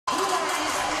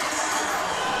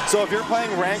So if you're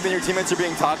playing ranked and your teammates are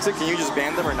being toxic, can you just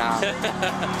ban them or not? Nah.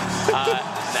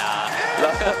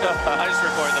 I just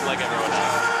record them like everyone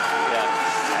else.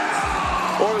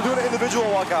 Yeah. Or we're doing individual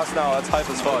walkouts now. That's hype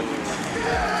as fuck.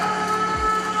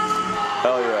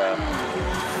 Hell yeah.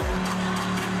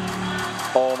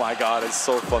 Oh my god, it's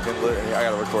so fucking lit in here. I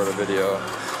gotta record a video.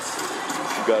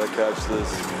 You gotta catch this.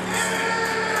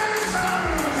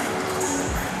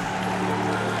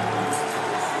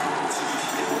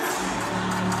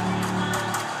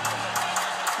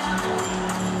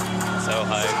 So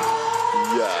hype.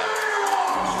 Yeah.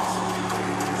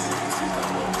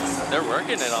 They're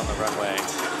working it on the runway.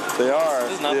 They are.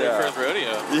 This is not their first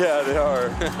rodeo. Yeah, they are.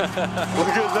 Look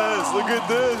at this. Look at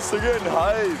this. They're getting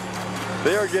hype.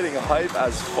 They are getting hype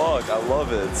as fuck. I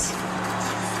love it.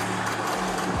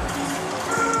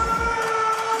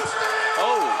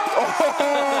 Oh!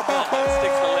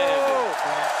 Sticks the land.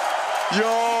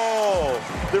 Yo!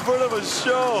 They're putting up a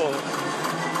show.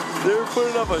 They're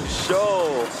putting up a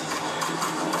show.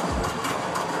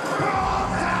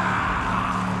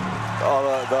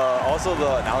 Oh, also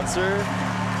the announcer.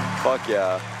 Fuck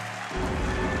yeah.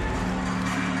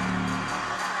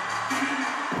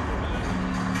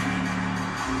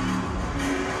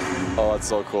 Oh, that's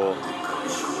so cool.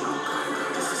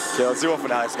 Okay, let's see what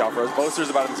Fnatic's got for us. Boaster's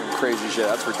about to do some crazy shit.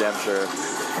 That's for damn sure.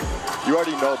 You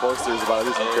already know Boaster's about to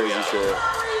do some crazy shit.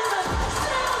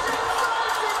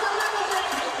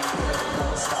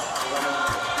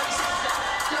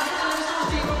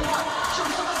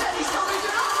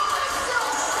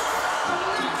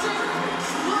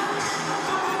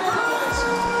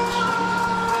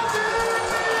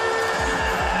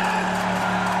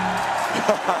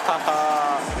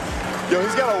 Yo,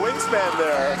 he's got a wingspan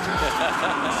there.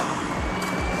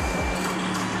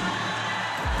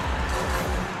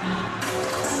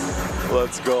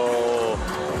 Let's go.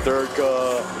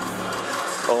 Durka.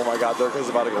 Oh my god, Durka's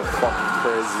about to go fucking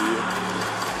crazy.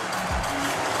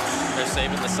 They're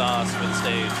saving the sauce for the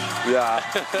stage. Yeah.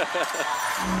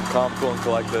 Calm, cool, and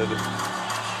collected.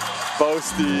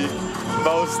 Boasty.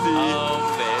 Boasty.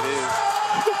 Oh, there it is.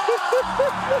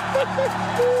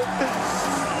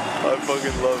 I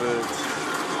fucking love it.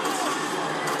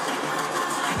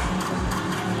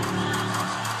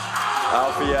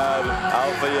 Alpha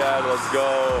Yad, let's go.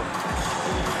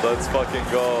 Let's fucking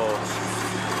go.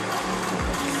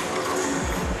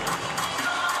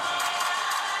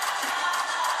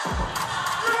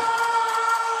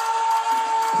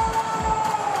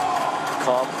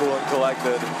 Calm, cool, and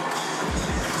collected.